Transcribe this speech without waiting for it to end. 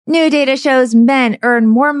New data shows men earn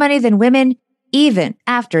more money than women even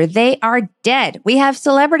after they are dead. We have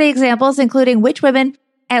celebrity examples, including which women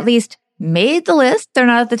at least made the list. They're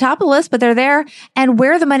not at the top of the list, but they're there, and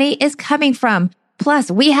where the money is coming from.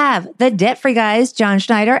 Plus, we have the debt-free guys, John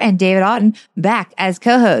Schneider and David Auten, back as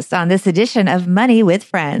co-hosts on this edition of Money with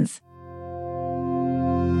Friends.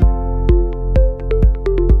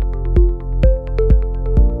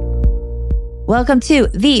 Welcome to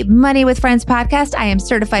the Money with Friends podcast. I am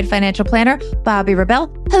certified financial planner, Bobbi Rebell,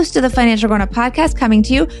 host of the Financial Grown Up podcast, coming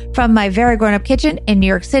to you from my very grown up kitchen in New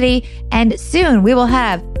York City. And soon we will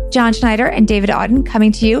have John Schneider and David Auten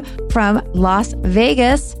coming to you from Las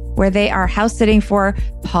Vegas, where they are house sitting for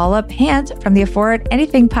Paula Pant from the Afford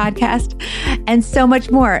Anything podcast, and so much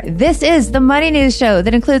more. This is the Money News Show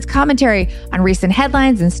that includes commentary on recent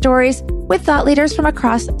headlines and stories with thought leaders from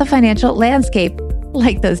across the financial landscape.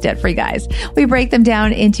 Like those debt-free guys. We break them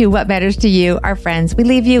down into what matters to you, our friends. We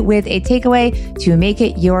leave you with a takeaway to make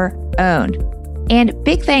it your own. And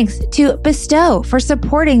big thanks to Bestow for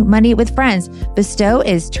supporting Money with Friends. Bestow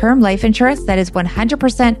is term life insurance that is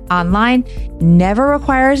 100% online, never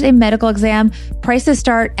requires a medical exam. Prices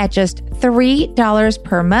start at just $3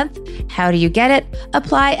 per month. How do you get it?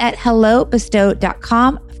 Apply at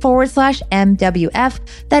hellobestow.com/MWF.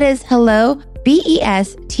 That is hello,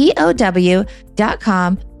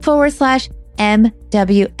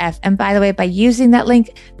 bestow.com/MWF. And by the way, by using that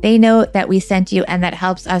link, they know that we sent you, and that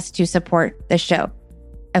helps us to support the show.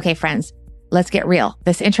 Okay, friends, let's get real.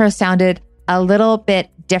 This intro sounded a little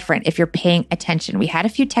bit different if you're paying attention. We had a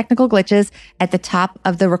few technical glitches at the top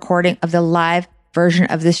of the recording of the live version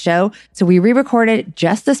of this show, so we re-recorded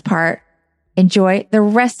just this part. Enjoy the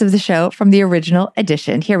rest of the show from the original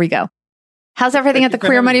edition. Here we go. How's everything at the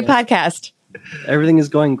Queer Money podcast? Everything is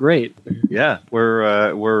going great. Yeah,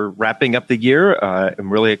 we're wrapping up the year.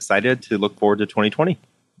 I'm really excited to look forward to 2020.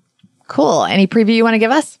 Cool. Any preview you want to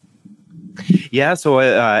give us? Yeah, so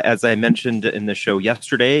as I mentioned in the show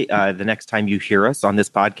yesterday, the next time you hear us on this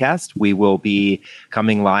podcast, we will be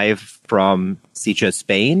coming live from Sitges,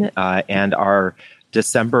 Spain, and our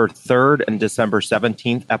December 3rd and December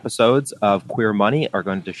 17th episodes of Queer Money are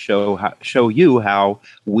going to show you how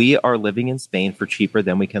we are living in Spain for cheaper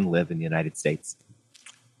than we can live in the United States.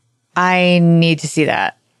 I need to see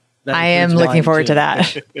that. I am looking forward to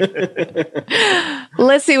that.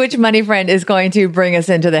 Let's see which money friend is going to bring us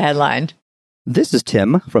into the headline. This is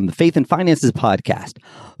Tim from the Faith and Finances podcast.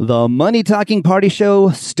 The Money Talking Party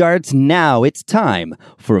Show starts now. It's time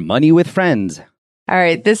for Money with Friends. All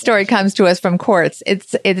right, this story comes to us from Quartz.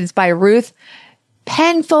 It is by Ruth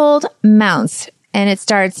Penfold Mounts, and it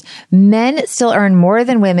starts, men still earn more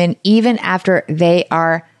than women even after they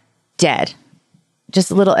are dead. Just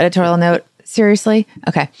a little editorial note. Seriously?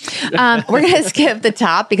 Okay. We're going to skip the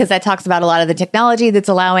top because that talks about a lot of the technology that's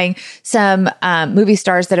allowing some movie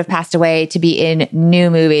stars that have passed away to be in new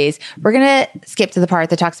movies. We're going to skip to the part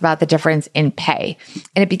that talks about the difference in pay.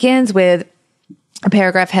 And it begins with a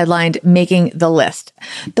paragraph headlined, Making the List.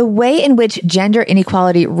 The way in which gender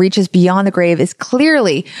inequality reaches beyond the grave is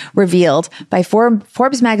clearly revealed by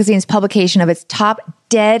Forbes magazine's publication of its top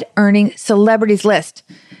dead earning celebrities list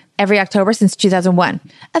every October since 2001.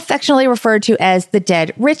 Affectionately referred to as the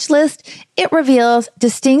Dead Rich List, it reveals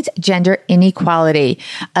distinct gender inequality.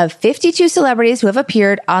 Of 52 celebrities who have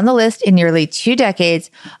appeared on the list in nearly 2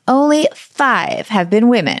 decades, only 5 have been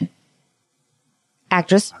women.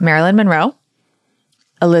 Actress Marilyn Monroe,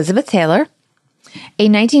 Elizabeth Taylor, a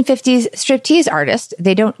 1950s striptease artist,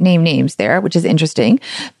 they don't name names there, which is interesting,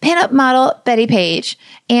 pinup model Betty Page,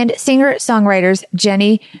 and singer-songwriters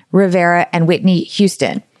Jenny Rivera and Whitney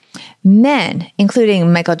Houston. Men,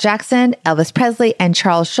 including Michael Jackson, Elvis Presley, and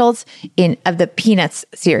Charles Schultz of the Peanuts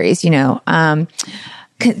series, Charlie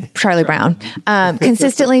Brown,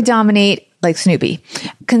 consistently dominate, like Snoopy,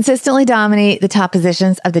 consistently dominate the top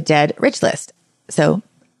positions of the Dead Rich List. So,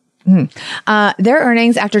 their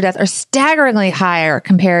earnings after death are staggeringly higher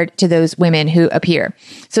compared to those women who appear.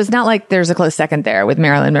 So it's not like there's a close second there with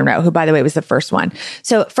Marilyn Monroe, who, by the way, was the first one.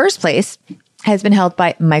 So first place has been held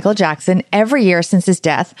by Michael Jackson every year since his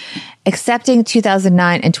death, excepting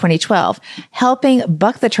 2009 and 2012, helping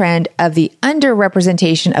buck the trend of the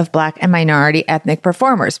underrepresentation of Black and minority ethnic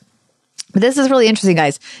performers. But this is really interesting,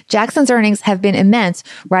 guys. Jackson's earnings have been immense,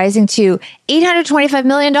 rising to $825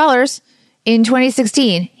 million in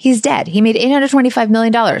 2016. He's dead. He made $825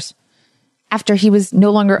 million after he was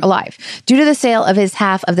no longer alive, due to the sale of his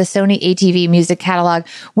half of the Sony ATV music catalog,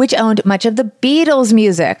 which owned much of the Beatles'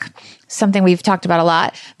 music, something we've talked about a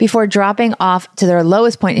lot, before dropping off to their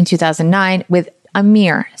lowest point in 2009 with a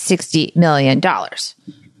mere $60 million.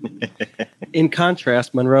 In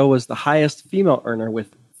contrast, Monroe was the highest female earner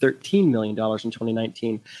with $13 million in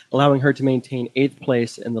 2019, allowing her to maintain 8th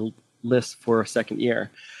place in the list for a second year.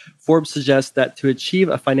 Forbes suggests that to achieve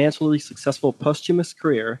a financially successful posthumous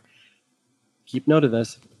career, keep note of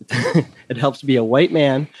this, it helps to be a white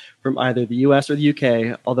man from either the US or the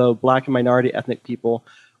UK, although Black and minority ethnic people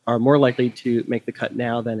are more likely to make the cut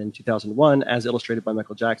now than in 2001, as illustrated by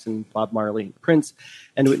Michael Jackson, Bob Marley, Prince,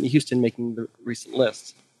 and Whitney Houston making the recent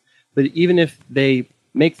lists. But even if they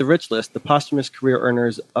make the rich list, the posthumous career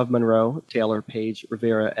earners of Monroe, Taylor, Page,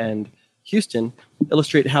 Rivera, and Houston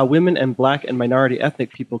illustrate how women and Black and minority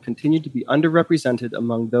ethnic people continue to be underrepresented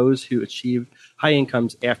among those who achieve high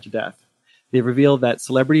incomes after death. They reveal that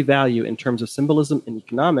celebrity value in terms of symbolism and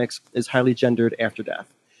economics is highly gendered after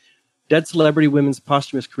death. Dead celebrity women's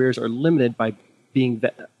posthumous careers are limited by being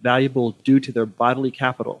valuable due to their bodily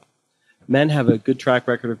capital. Men have a good track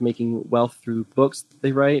record of making wealth through books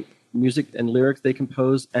they write, music and lyrics they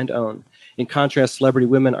compose and own. In contrast, celebrity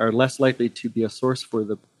women are less likely to be a source for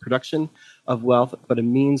the production of wealth, but a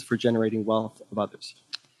means for generating wealth of others.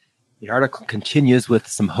 The article continues with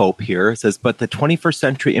some hope here. It says, but the 21st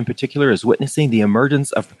century in particular is witnessing the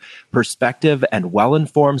emergence of perspective and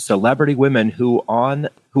well-informed celebrity women who own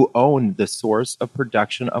the source of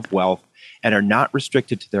production of wealth and are not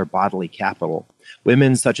restricted to their bodily capital.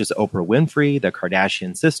 Women such as Oprah Winfrey, the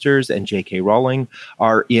Kardashian sisters, and J.K. Rowling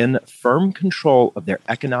are in firm control of their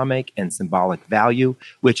economic and symbolic value,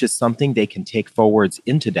 which is something they can take forwards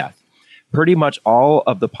into death. Pretty much all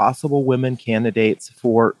of the possible women candidates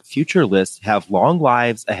for future lists have long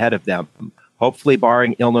lives ahead of them, hopefully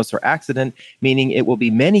barring illness or accident, meaning it will be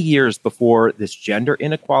many years before this gender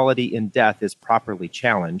inequality in death is properly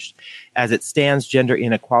challenged. As it stands, gender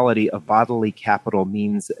inequality of bodily capital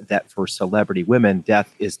means that for celebrity women,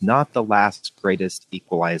 death is not the last greatest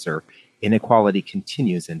equalizer. Inequality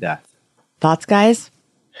continues in death. Thoughts, guys?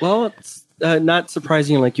 Well, it's not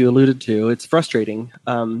surprising, like you alluded to. It's frustrating.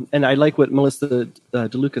 And I like what Melissa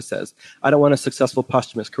DeLuca says. I don't want a successful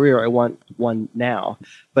posthumous career. I want one now.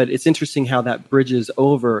 But it's interesting how that bridges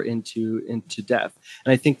over into death.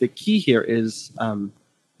 And I think the key here is, and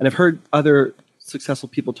I've heard other successful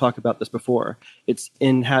people talk about this before, it's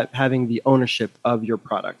in having the ownership of your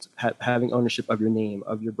product, having ownership of your name,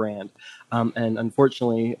 of your brand. And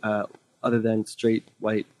unfortunately, other than straight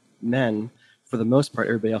white men, for the most part,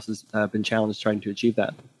 everybody else has been challenged trying to achieve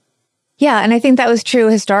that. Yeah, and I think that was true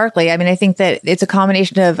historically. I mean, I think that it's a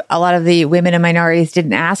combination of a lot of the women and minorities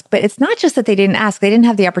didn't ask, but it's not just that they didn't ask. They didn't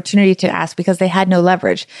have the opportunity to ask because they had no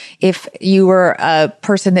leverage. If you were a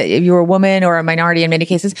person if you were a woman or a minority in many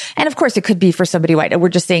cases, and of course it could be for somebody white, we're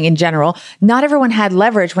just saying in general, not everyone had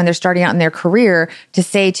leverage when they're starting out in their career to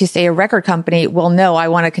say a record company, well, no, I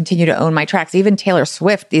want to continue to own my tracks. Even Taylor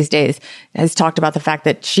Swift these days has talked about the fact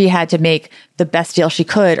that she had to make the best deal she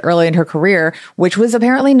could early in her career, which was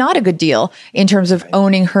apparently not a good deal in terms of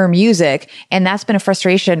owning her music. And that's been a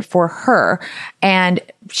frustration for her. And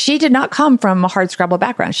she did not come from a hardscrabble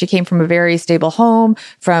background. She came from a very stable home,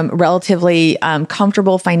 from relatively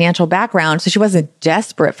comfortable financial background. So she wasn't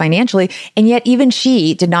desperate financially. And yet even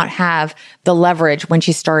she did not have the leverage when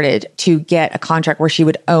she started to get a contract where she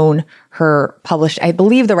would own her published, I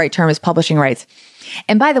believe the right term is publishing rights.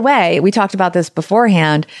 And by the way, we talked about this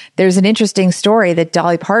beforehand. There's an interesting story that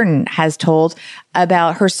Dolly Parton has told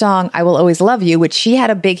about her song, I Will Always Love You, which she had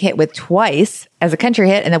a big hit with twice as a country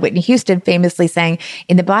hit, and that Whitney Houston famously sang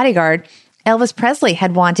in The Bodyguard. Elvis Presley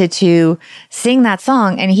had wanted to sing that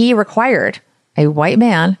song, and he required, a white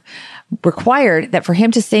man, required that for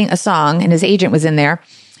him to sing a song, and his agent was in there,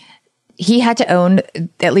 he had to own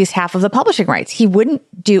at least half of the publishing rights. He wouldn't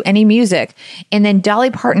do any music. And then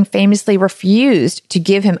Dolly Parton famously refused to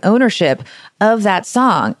give him ownership of that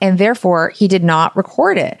song. And therefore he did not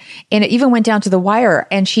record it. And it even went down to the wire.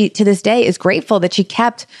 And she, to this day, is grateful that she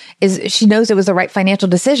knows it was the right financial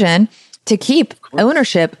decision to keep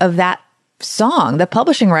ownership of that song, the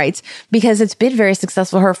publishing rights, because it's been very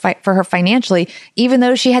successful for her financially, even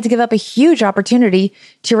though she had to give up a huge opportunity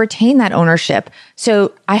to retain that ownership.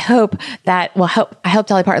 So I hope Dolly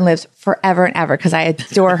Parton lives forever and ever, because I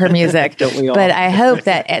adore her music. Don't we all? But I hope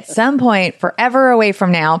that at some point, forever away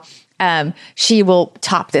from now, she will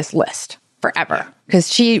top this list forever.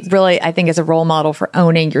 Because she really, I think, is a role model for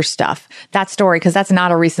owning your stuff. That story, because that's not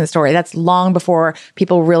a recent story. That's long before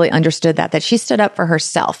people really understood that she stood up for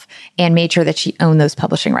herself and made sure that she owned those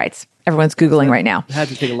publishing rights. Everyone's Googling right now. It had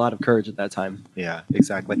to take a lot of courage at that time. Yeah,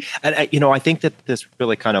 exactly. And, I think that this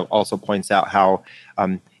really kind of also points out how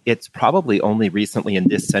it's probably only recently in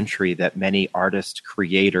this century that many artist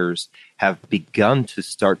creators have begun to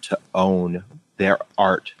start to own their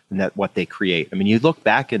art and that what they create. I mean, you look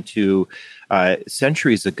back into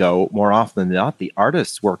centuries ago, more often than not, the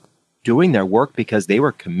artists were doing their work because they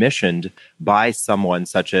were commissioned by someone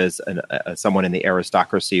such as someone in the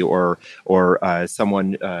aristocracy or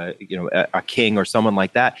someone, a king or someone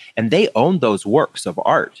like that. And they owned those works of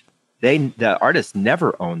art. The artists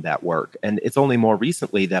never owned that work. And it's only more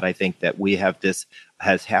recently that I think that we have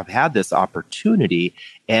had this opportunity.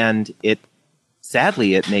 And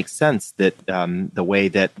sadly, it makes sense that the way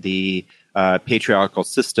that the patriarchal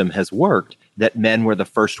system has worked, that men were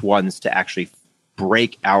the first ones to actually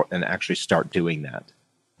break out and actually start doing that.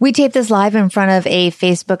 We taped this live in front of a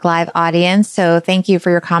Facebook Live audience. So thank you for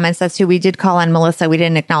your comments. That's who we did call on, Melissa. We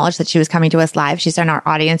didn't acknowledge that she was coming to us live. She's in our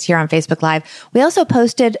audience here on Facebook Live. We also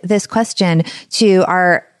posted this question to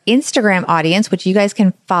our Instagram audience, which you guys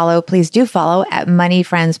can follow. Please do follow at Money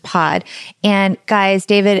Friends Pod. And guys,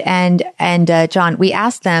 David and John, we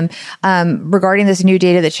asked them regarding this new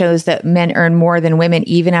data that shows that men earn more than women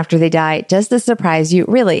even after they die. Does this surprise you?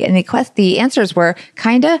 Really? And the answers were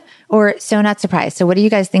kinda or so not surprised. So what do you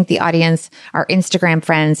guys think the audience, our Instagram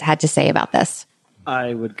friends, had to say about this?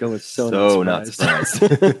 I would go with so not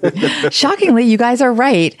surprised. Shockingly, you guys are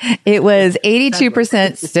right. It was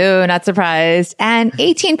 82% so not surprised and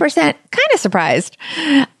 18% kind of surprised.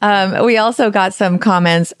 We also got some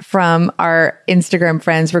comments from our Instagram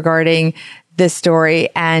friends regarding this story.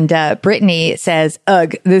 And Brittany says,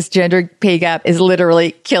 ugh, this gender pay gap is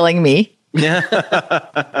literally killing me. Yeah.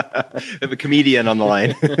 We have a comedian on the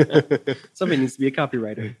line. Somebody needs to be a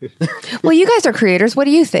copywriter. Well, you guys are creators. What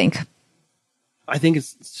do you think? I think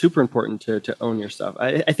it's super important to own your stuff.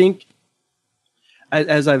 I think,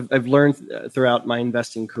 as I've learned throughout my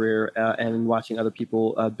investing career and watching other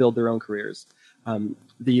people build their own careers,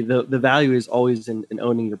 the value is always in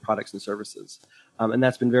owning your products and services, and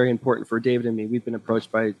that's been very important for David and me. We've been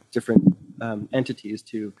approached by different entities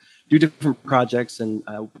to do different projects and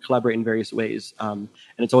collaborate in various ways, and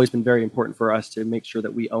it's always been very important for us to make sure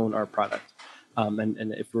that we own our product.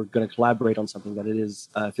 And if we're going to collaborate on something, that it is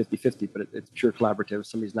 50-50, but it's pure collaborative.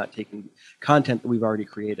 Somebody's not taking content that we've already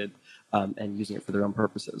created and using it for their own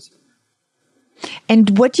purposes.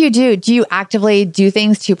 And what do you do? Do you actively do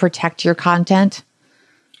things to protect your content?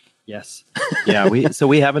 Yes. Yeah,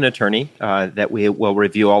 we have an attorney that we will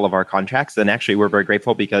review all of our contracts. And actually, we're very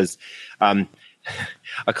grateful because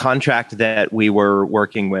a contract that we were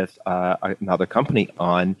working with another company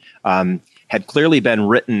on had clearly been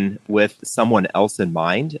written with someone else in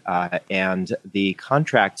mind. And the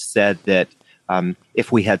contract said that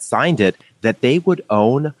if we had signed it, that they would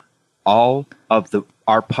own all of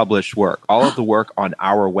our published work, all of the work on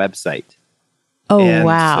our website. Oh, and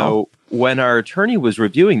wow. So when our attorney was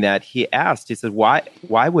reviewing that, he said, why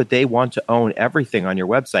would they want to own everything on your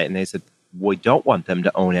website? And they said, we don't want them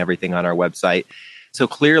to own everything on our website. So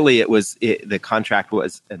clearly the contract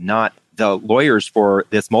was not, the lawyers for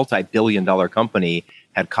this multi-billion-dollar company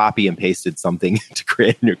had copy and pasted something to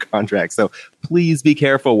create a new contract. So please be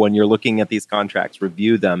careful when you're looking at these contracts.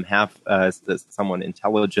 Review them. Have someone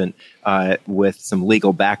intelligent with some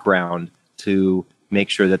legal background to make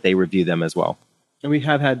sure that they review them as well. And we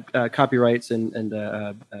have had copyrights and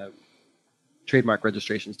trademark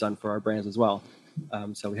registrations done for our brands as well.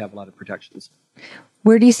 So we have a lot of protections.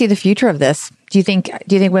 Where do you see the future of this? Do you think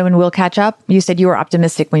women will catch up? You said you were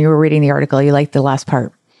optimistic when you were reading the article. You liked the last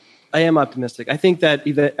part. I am optimistic. I think that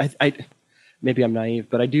maybe I'm naive,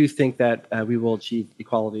 but I do think that we will achieve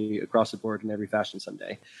equality across the board in every fashion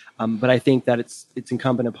someday. But I think that it's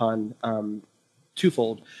incumbent upon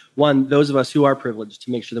twofold. One, those of us who are privileged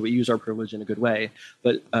to make sure that we use our privilege in a good way,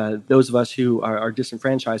 but those of us who are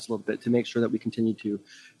disenfranchised a little bit to make sure that we continue to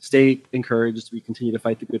stay encouraged, we continue to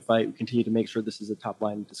fight the good fight, we continue to make sure this is a top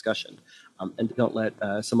line discussion, and don't let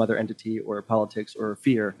some other entity or politics or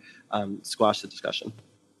fear squash the discussion.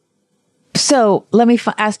 So let me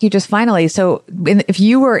ask you just finally. So if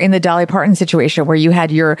you were in the Dolly Parton situation where you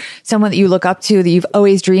had someone that you look up to, that you've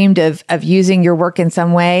always dreamed of using your work in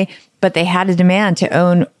some way, but they had a demand to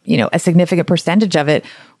own, a significant percentage of it,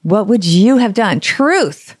 what would you have done?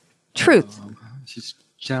 Truth. She's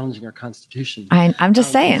challenging our Constitution. I'm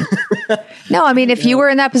just saying. No, I mean, if you were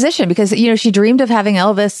in that position, because, she dreamed of having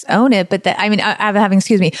Elvis own it, but of having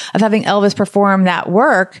Elvis perform that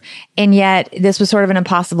work. And yet this was sort of an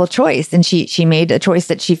impossible choice. And she made a choice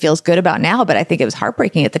that she feels good about now, but I think it was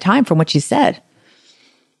heartbreaking at the time from what she said.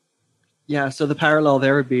 Yeah, so the parallel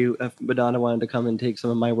there would be if Madonna wanted to come and take some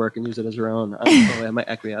of my work and use it as her own. I might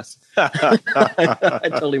acquiesce. I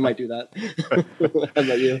totally might do that. How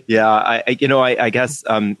about you? Yeah, I guess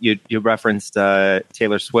you referenced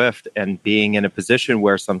Taylor Swift and being in a position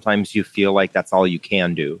where sometimes you feel like that's all you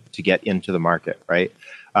can do to get into the market, right?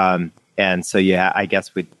 And so, yeah, I guess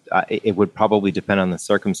it would probably depend on the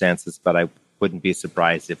circumstances, but I wouldn't be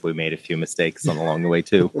surprised if we made a few mistakes along the way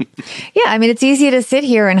too. Yeah, I mean, it's easy to sit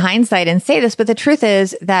here in hindsight and say this, but the truth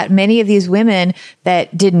is that many of these women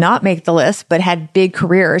that did not make the list, but had big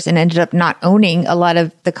careers and ended up not owning a lot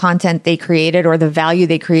of the content they created or the value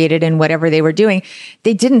they created in whatever they were doing,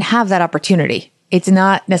 they didn't have that opportunity. It's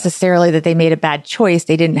not necessarily that they made a bad choice.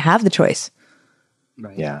 They didn't have the choice.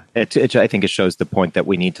 Right. Yeah, I think it shows the point that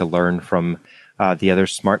we need to learn from the other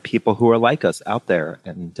smart people who are like us out there.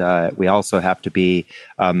 And we also have to be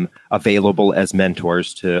available as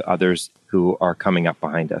mentors to others who are coming up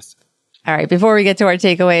behind us. All right. Before we get to our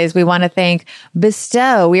takeaways, we want to thank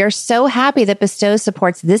Bestow. We are so happy that Bestow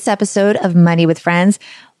supports this episode of Money with Friends.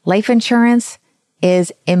 Life insurance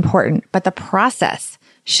is important, but the process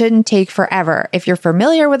shouldn't take forever. If you're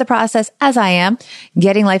familiar with the process, as I am,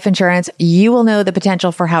 getting life insurance, you will know the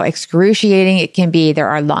potential for how excruciating it can be. There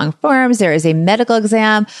are long forms. There is a medical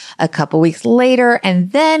exam a couple weeks later,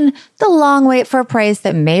 and then the long wait for a price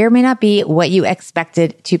that may or may not be what you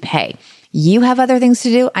expected to pay. You have other things to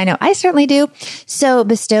do. I know I certainly do. So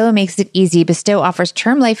Bestow makes it easy. Bestow offers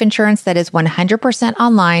term life insurance that is 100%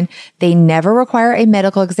 online. They never require a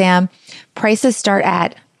medical exam. Prices start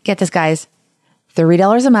at, get this guys,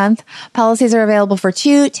 $30 a month. Policies are available for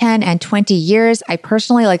 2, 10, and 20 years. I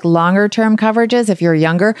personally like longer term coverages if you're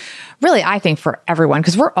younger. Really, I think for everyone,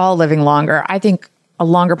 because we're all living longer. I think a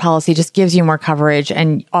longer policy just gives you more coverage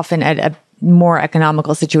and often at a more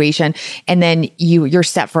economical situation. And then you're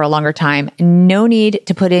set for a longer time. No need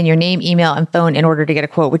to put in your name, email, and phone in order to get a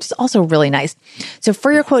quote, which is also really nice. So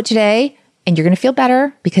for your quote today, and you're going to feel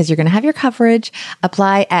better because you're going to have your coverage,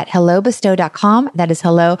 apply at hellobestow.com. That is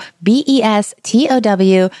hello,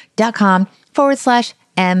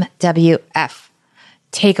 BESTOW.com/MWF.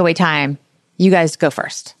 Takeaway time. You guys go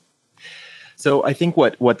first. So I think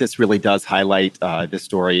what this really does highlight, this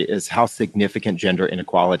story, is how significant gender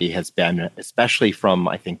inequality has been, especially from,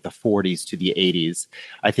 I think, the 40s to the 80s.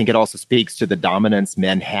 I think it also speaks to the dominance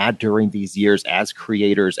men had during these years as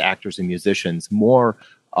creators, actors, and musicians. More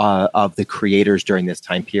of the creators during this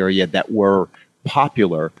time period that were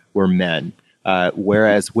popular were men.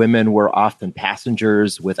 Whereas women were often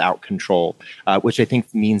passengers without control, which I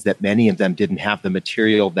think means that many of them didn't have the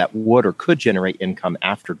material that would or could generate income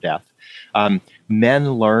after death.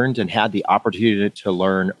 Men learned and had the opportunity to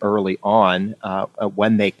learn early on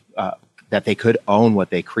when that they could own what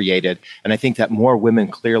they created. And I think that more women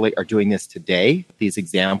clearly are doing this today. These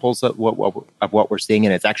examples of what we're seeing,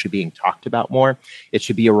 and it's actually being talked about more. It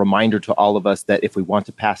should be a reminder to all of us that if we want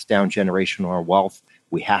to pass down generational wealth,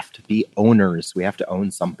 we have to be owners. We have to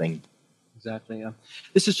own something. Exactly, yeah.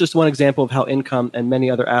 This is just one example of how income and many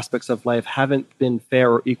other aspects of life haven't been fair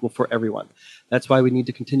or equal for everyone. That's why we need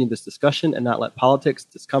to continue this discussion and not let politics,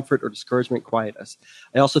 discomfort, or discouragement quiet us.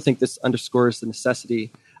 I also think this underscores the necessity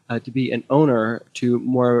to be an owner to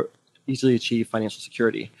more easily achieve financial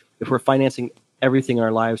security. If we're financing everything in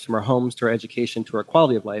our lives, from our homes to our education to our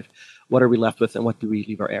quality of life, what are we left with and what do we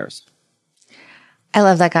leave our heirs? I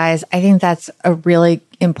love that, guys. I think that's a really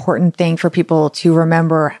important thing for people to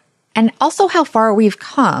remember, and also how far we've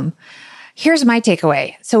come. Here's my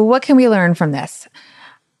takeaway. So what can we learn from this?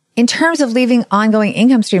 In terms of leaving ongoing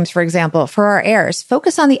income streams, for example, for our heirs,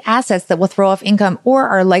 focus on the assets that will throw off income or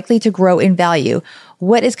are likely to grow in value.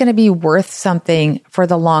 What is going to be worth something for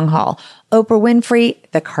the long haul? Oprah Winfrey,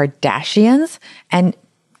 the Kardashians, and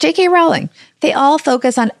J.K. Rowling. They all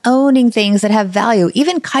focus on owning things that have value.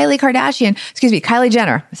 Even Kylie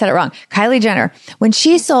Jenner. I said it wrong. Kylie Jenner. When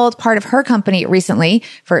she sold part of her company recently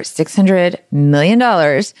for $600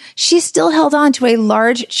 million, she still held on to a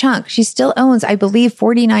large chunk. She still owns, I believe,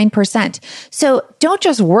 49%. So don't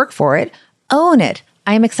just work for it, own it.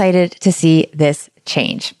 I am excited to see this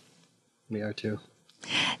change. We are too.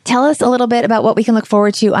 Tell us a little bit about what we can look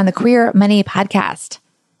forward to on the Queer Money podcast.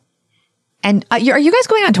 And are you guys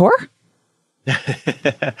going on tour?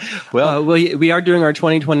 Well, we are doing our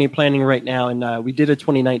 2020 planning right now, and we did a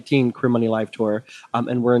 2019 Queer Money Live tour,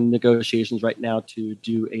 and we're in negotiations right now to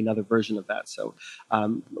do another version of that. So a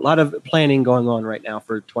lot of planning going on right now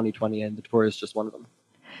for 2020, and the tour is just one of them.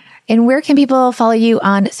 And where can people follow you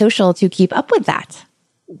on social to keep up with that?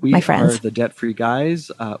 My friends, are the Debt Free Guys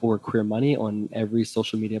or Queer Money on every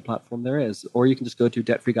social media platform there is, or you can just go to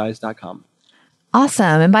debtfreeguys.com.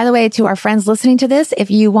 Awesome. And by the way, to our friends listening to this,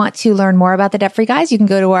 if you want to learn more about the Debt Free Guys, you can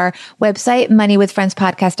go to our website,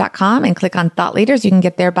 moneywithfriendspodcast.com, and click on Thought Leaders. You can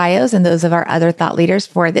get their bios and those of our other thought leaders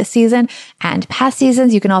for this season and past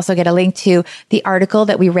seasons. You can also get a link to the article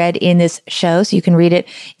that we read in this show, so you can read it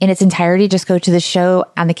in its entirety. Just go to the show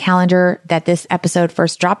on the calendar that this episode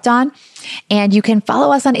first dropped on. And you can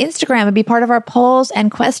follow us on Instagram and be part of our polls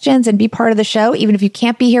and questions and be part of the show, even if you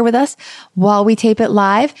can't be here with us while we tape it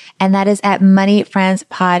live. And that is at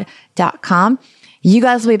moneyfriendspod.com. You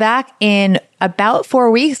guys will be back in about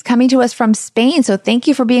 4 weeks, coming to us from Spain. So thank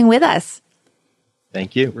you for being with us.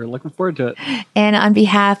 Thank you. We're looking forward to it. And on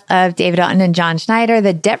behalf of David Otten and John Schneider,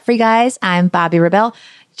 the Debt Free Guys, I'm Bobbi Rebell.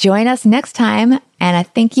 Join us next time. And I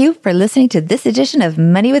thank you for listening to this edition of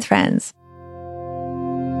Money with Friends.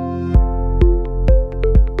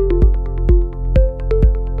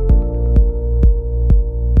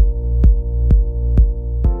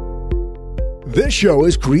 This show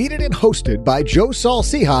is created and hosted by Joe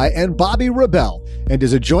Saul-Sehy and Bobbi Rebell and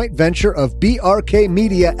is a joint venture of BRK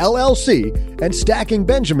Media, LLC and Stacking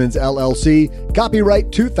Benjamins, LLC, copyright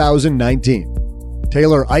 2019.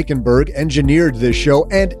 Taylor Eichenberg engineered this show,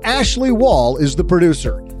 and Ashley Wall is the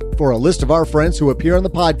producer. For a list of our friends who appear on the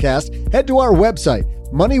podcast, head to our website,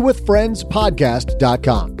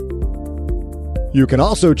 moneywithfriendspodcast.com. You can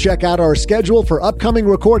also check out our schedule for upcoming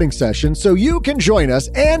recording sessions so you can join us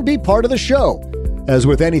and be part of the show. As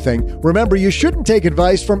with anything, remember you shouldn't take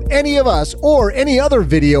advice from any of us or any other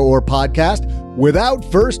video or podcast without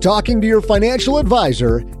first talking to your financial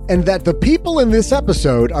advisor, and that the people in this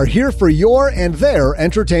episode are here for your and their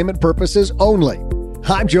entertainment purposes only.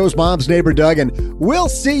 I'm Joe's mom's neighbor, Doug, and we'll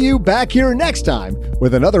see you back here next time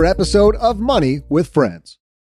with another episode of Money with Friends.